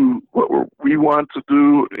do what we want to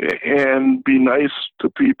do and be nice to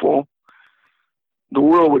people, the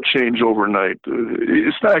world would change overnight.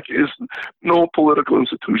 No political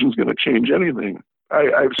institution is going to change anything.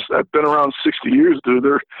 I've been around 60 years, dude.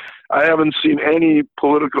 I haven't seen any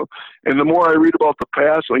political. And the more I read about the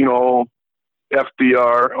past,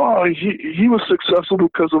 FDR, he was successful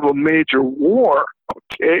because of a major war.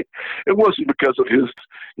 Okay, it wasn't because of his,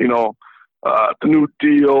 the New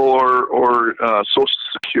Deal or Social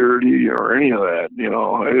Security or any of that.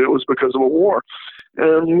 It was because of a war.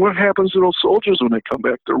 And what happens to those soldiers when they come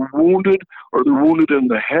back? They're wounded, or they're wounded in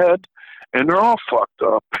the head, and they're all fucked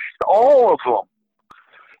up. All of them.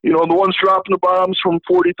 The ones dropping the bombs from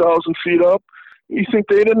 40,000 feet up. You think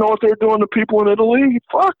they didn't know what they're doing to people in Italy?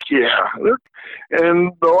 Fuck yeah.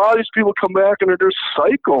 And a lot of these people come back and they're just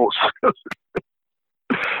psychos.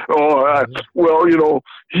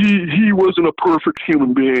 He wasn't a perfect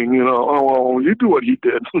human being, you do what he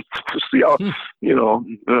did. To see how,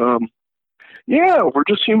 we're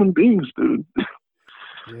just human beings, dude.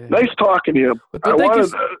 Yeah. Nice talking to you.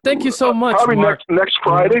 Thank you so much. Probably Mark. next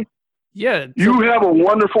Friday. Yeah. You have a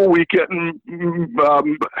wonderful weekend.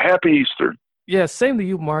 Happy Easter. Yeah, same to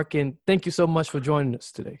you, Mark, and thank you so much for joining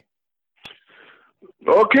us today.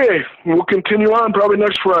 Okay, we'll continue on probably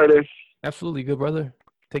next Friday. Absolutely, good brother.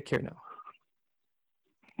 Take care now.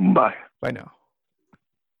 Bye. Bye now.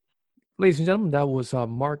 Ladies and gentlemen, that was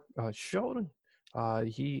Mark Schoedl.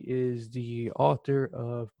 He is the author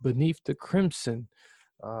of Beneath the Crimson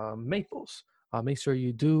Maples. Make sure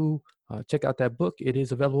you do check out that book. It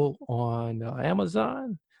is available on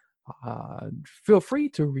Amazon. Feel free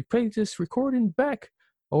to replay this recording back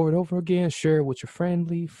over and over again. Share it with your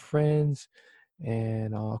friends,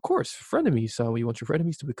 and of course, frenemies. So we want your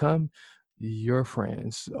frenemies to become your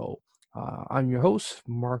friends. So I'm your host,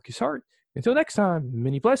 Marcus Hart. Until next time,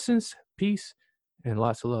 many blessings, peace, and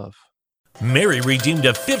lots of love. Mary redeemed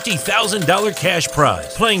a $50,000 cash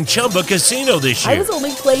prize playing Chumba Casino this year. I was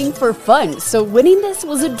only playing for fun, so winning this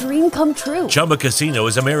was a dream come true. Chumba Casino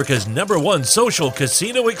is America's #1 social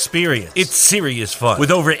casino experience. It's serious fun. With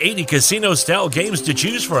over 80 casino-style games to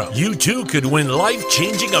choose from, you too could win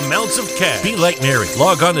life-changing amounts of cash. Be like Mary.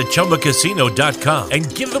 Log on to ChumbaCasino.com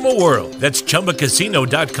and give them a whirl. That's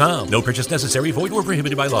ChumbaCasino.com. No purchase necessary. Void where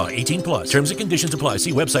prohibited by law. 18+. Terms and conditions apply.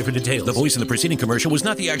 See website for details. The voice in the preceding commercial was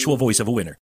not the actual voice of a winner.